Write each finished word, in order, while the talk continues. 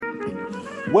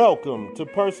Welcome to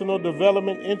Personal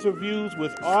Development Interviews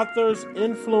with authors,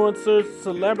 influencers,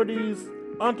 celebrities,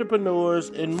 entrepreneurs,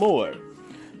 and more.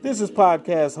 This is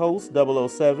podcast host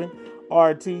 007,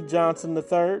 R.T. Johnson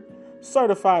III,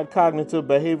 certified cognitive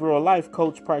behavioral life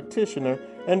coach practitioner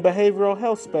and behavioral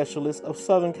health specialist of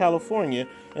Southern California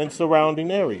and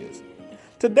surrounding areas.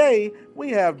 Today,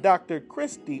 we have Dr.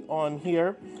 Christie on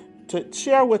here to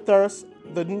share with us,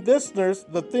 the listeners,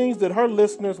 the things that her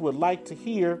listeners would like to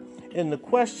hear and the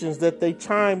questions that they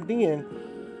chimed in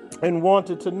and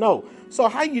wanted to know. So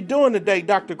how you doing today,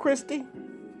 Dr. Christie?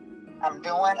 I'm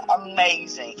doing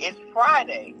amazing. It's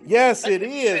Friday. Yes, it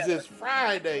is. It's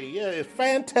Friday. Yeah, it's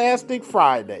Fantastic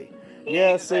Friday.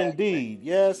 Yes, indeed.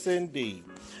 Yes, indeed.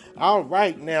 All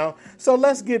right, now, so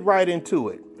let's get right into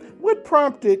it. What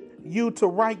prompted you to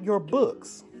write your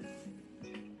books?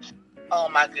 Oh,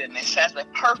 my goodness. That's a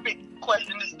perfect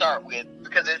question to start with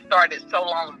because it started so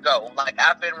long ago. Like,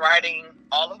 I've been writing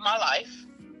all of my life.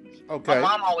 Okay. My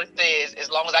mom always says, as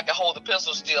long as I can hold the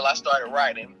pencil still, I started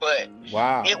writing. But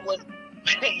wow. It was,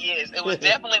 yes, it was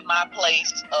definitely my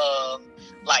place of,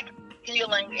 like,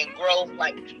 healing and growth.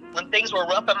 Like, when things were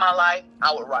rough in my life,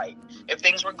 I would write. If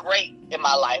things were great in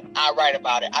my life, I write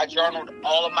about it. I journaled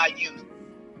all of my youth.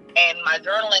 And my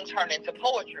journaling turned into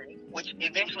poetry, which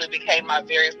eventually became my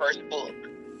very first book.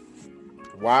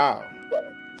 Wow.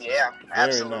 Yeah,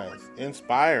 absolutely. Very nice.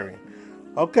 Inspiring.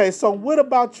 Okay, so what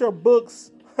about your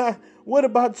books? What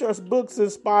about your books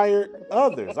inspired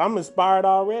others? I'm inspired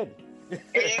already.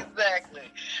 Exactly.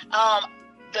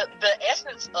 The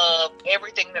essence of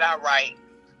everything that I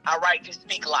write to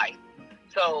speak life.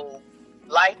 So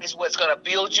life is what's going to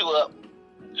build you up.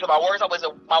 So my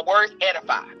words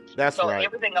edify. That's so right.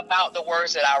 Everything about the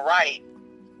words that I write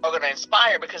are going to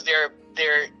inspire because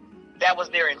that was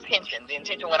their intention. The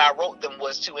intention when I wrote them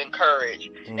was to encourage,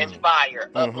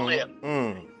 inspire, uplift.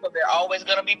 So they're always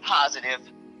going to be positive.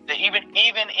 Even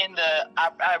in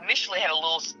I initially had a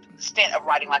little stint of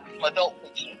writing like some adult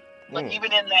fiction. But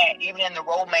even in that, even in the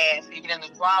romance, even in the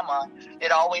drama,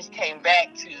 it always came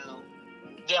back to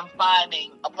them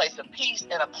finding a place of peace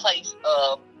and a place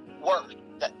of worth,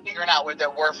 figuring out where their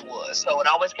worth was. So it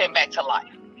always came back to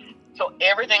life. So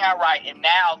everything I write, and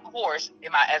now, of course,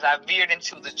 as I veered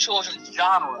into the children's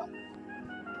genre,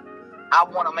 I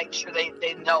want to make sure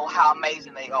they know how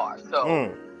amazing they are.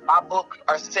 So my books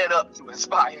are set up to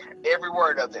inspire, every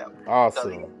word of them.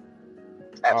 Awesome.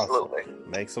 So, absolutely. Awesome.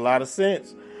 Makes a lot of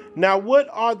sense. Now, what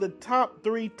are the top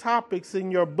 3 topics in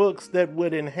your books that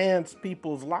would enhance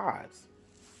people's lives?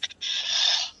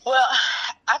 Well,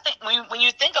 I think when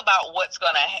you think about what's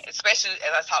going to, especially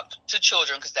as I talk to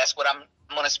children, because that's what I'm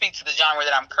going to speak to the genre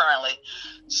that I'm currently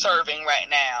serving right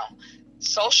now,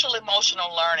 social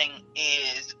emotional learning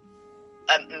is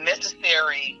a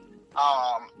necessary,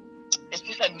 it's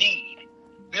just a need.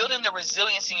 Building the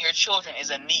resilience in your children is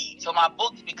a need. So my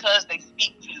books, because they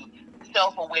speak to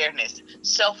self-awareness,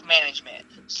 self-management,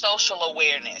 social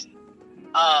awareness,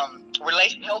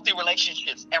 healthy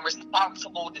relationships, and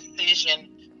responsible decision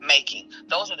making.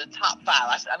 Those are the top 5.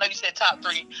 I know you said top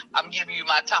 3. I'm giving you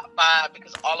my top 5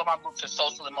 because all of my books are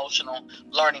social emotional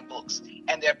learning books,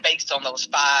 and they're based on those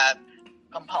 5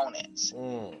 components.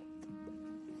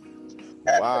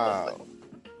 Wow.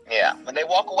 Yeah. When they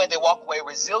walk away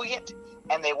resilient,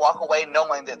 and they walk away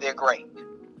knowing that they're great.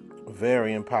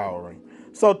 Very empowering.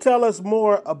 So tell us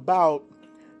more about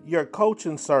your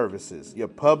coaching services, your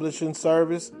publishing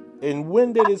service, and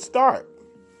when did it start?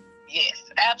 Yes,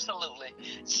 absolutely.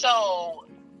 So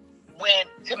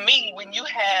when you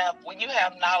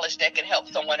have knowledge that can help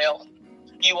someone else,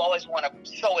 you always want to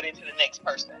show it into the next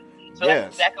person. So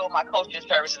That's exactly what my coaching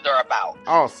services are about.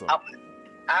 Awesome.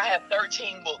 I have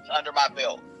 13 books under my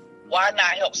belt. Why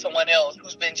not help someone else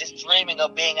who's been just dreaming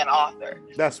of being an author?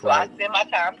 That's right. So I spend my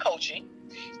time coaching.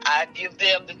 I give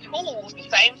them the tools, the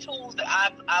same tools that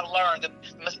I've learned, the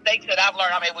mistakes that I've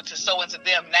learned, I'm able to sow into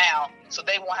them now so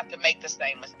they won't have to make the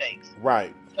same mistakes.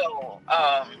 Right. So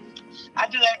I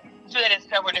do that in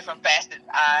several different facets.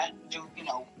 I do,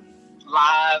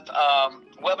 live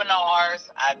webinars.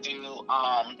 I do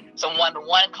some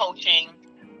one-to-one coaching.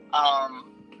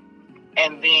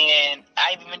 And then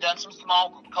I've even done some small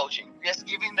group coaching, just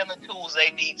giving them the tools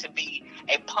they need to be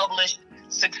a published,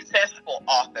 successful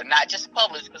author, not just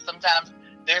published, because sometimes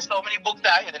there's so many books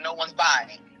out here that no one's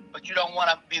buying, but you don't want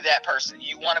to be that person.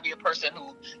 You want to be a person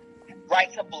who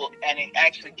writes a book and it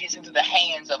actually gets into the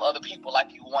hands of other people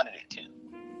like you wanted it to.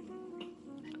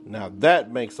 Now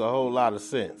that makes a whole lot of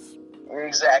sense.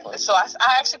 Exactly. So I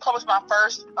actually published my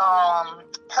first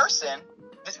person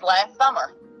this last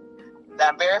summer.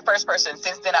 The very first person.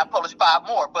 Since then, I published 5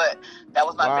 more, but that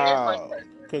was my very first person.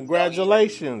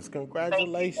 Congratulations. So,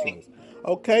 Congratulations. thank you.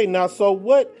 Okay, now, so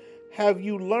what have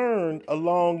you learned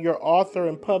along your author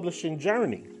and publishing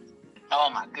journey? Oh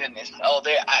my goodness!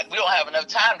 We don't have enough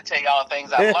time to tell you all the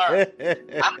things I've learned.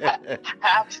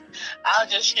 I'll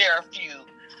just share a few.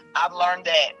 I've learned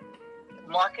that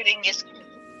marketing is key.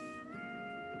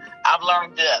 I've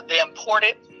learned the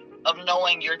importance of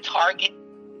knowing your target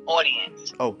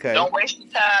audience. Okay. Don't waste your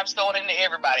time throwing it into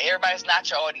everybody. Everybody's not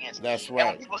your audience. That's right. And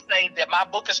when people say that my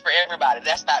book is for everybody,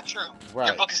 that's not true. Right.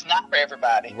 Your book is not for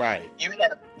everybody. Right. You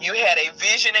had a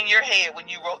vision in your head when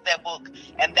you wrote that book,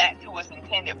 and that too was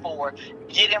intended for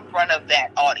get in front of that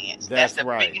audience. That's the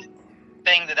right. biggest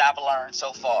thing that I've learned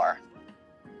so far.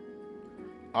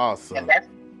 Awesome. And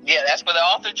that's for the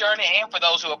author journey and for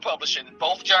those who are publishing.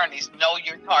 Both journeys, know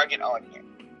your target audience.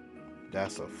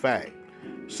 That's a fact.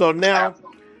 So now,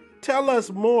 tell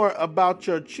us more about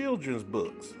your children's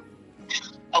books.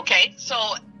 Okay, so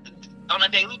on a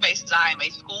daily basis, I am a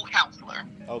school counselor.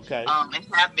 Okay. And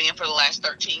have been for the last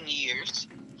 13 years.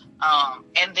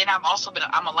 And then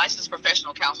I'm a licensed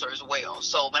professional counselor as well.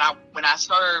 So when I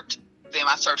served them,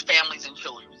 I served families and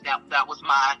children.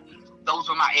 Those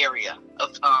were my area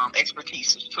of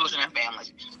expertise, children and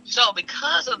families. So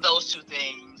because of those two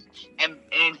things, and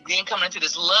then coming into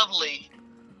this lovely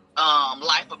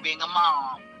life of being a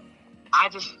mom, I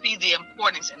just see the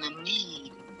importance and the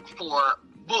need for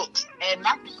books, and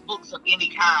not just books of any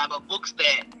kind, but books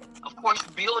that, of course,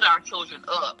 build our children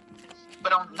up.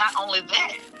 But not only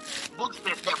that, books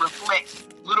that reflect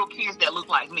little kids that look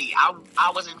like me.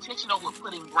 I was intentional with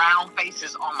putting brown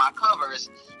faces on my covers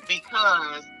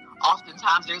because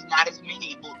oftentimes there's not as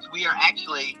many books. We are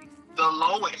actually the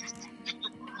lowest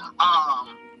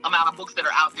amount of books that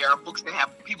are out there are books that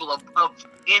have people of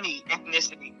any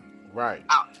ethnicity. Right.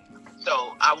 Out.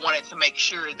 So I wanted to make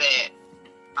sure that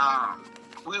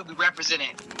we'll be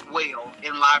represented well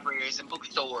in libraries and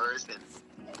bookstores and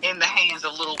in the hands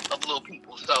of little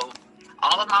people. So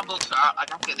all of my books are,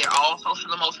 like I said, they're all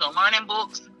social emotional learning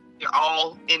books. They're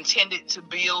all intended to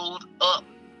build up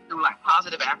through like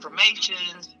positive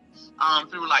affirmations,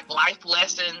 through like life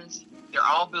lessons. They're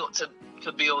all built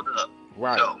to build up.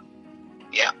 Right. So,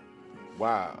 yeah.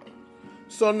 Wow.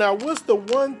 So now, what's the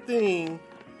one thing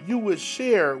you would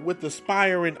share with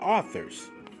aspiring authors?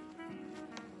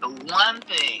 The one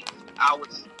thing I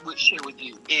would share with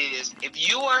you is if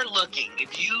you are looking,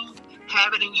 if you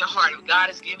have it in your heart, if God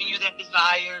has given you that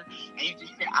desire, and you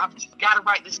just say, I've just got to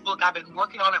write this book, I've been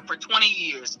working on it for 20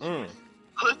 years,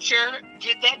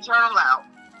 get that journal out,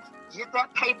 get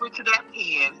that paper to that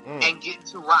pen, and get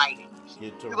to writing.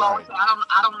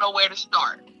 I don't know where to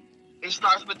start. It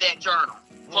starts with that journal.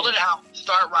 Pull it out,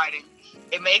 start writing.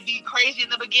 It may be crazy in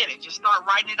the beginning. Just start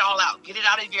writing it all out. Get it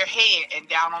out of your head and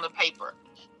down on the paper.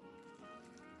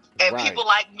 And people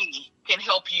like me can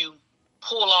help you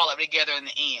pull all of it together in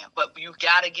the end. But you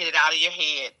got to get it out of your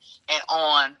head and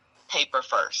on paper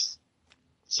first.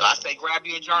 So I say grab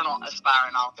you a journal,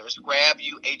 aspiring authors. Grab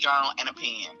you a journal and a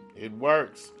pen. It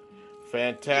works.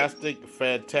 Fantastic,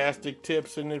 fantastic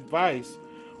tips and advice.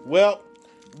 Well,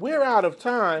 we're out of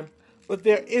time, but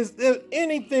is there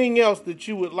anything else that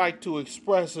you would like to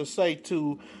express or say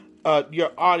to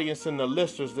your audience and the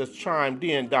listeners that's chimed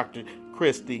in, Dr.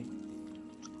 Christie?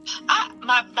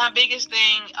 My biggest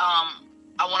thing I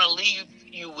want to leave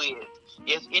you with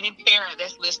is any parent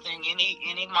that's listening,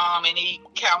 any mom, any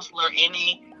counselor,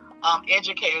 any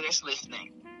educator that's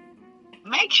listening,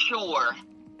 make sure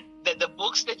that the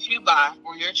books that you buy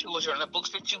for your children, the books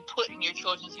that you put in your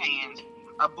children's hands,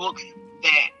 are books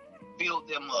that build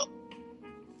them up.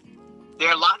 There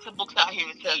are lots of books out here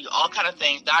that tell you all kind of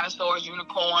things, dinosaurs,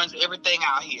 unicorns, everything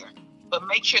out here. But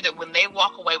make sure that when they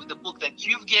walk away with the book that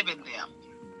you've given them,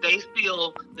 they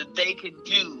feel that they can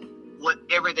do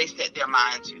whatever they set their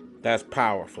mind to. That's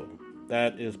powerful.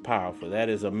 That is powerful. That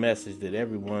is a message that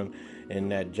everyone in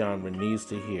that genre needs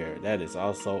to hear. That is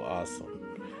also awesome.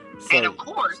 So, and of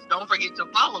course, don't forget to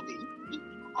follow me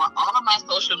on all of my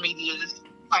social media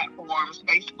platforms,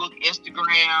 Facebook,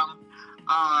 Instagram,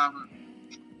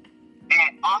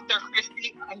 at author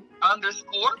Christie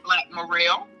 _ Black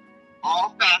Morel,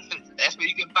 all facets. That's where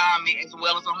you can find me, as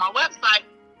well as on my website,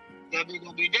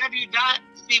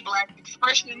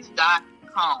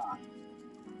 www.cblackexpressions.com.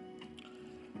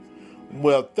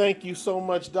 Well, thank you so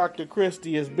much, Dr.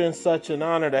 Christie. It's been such an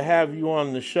honor to have you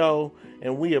on the show,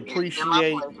 and we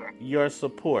appreciate your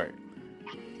support.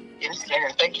 Yes, sir.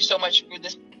 Thank you so much for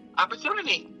this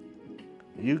opportunity.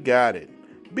 You got it.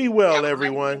 Be well,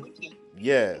 everyone.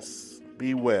 Yes,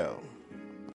 be well.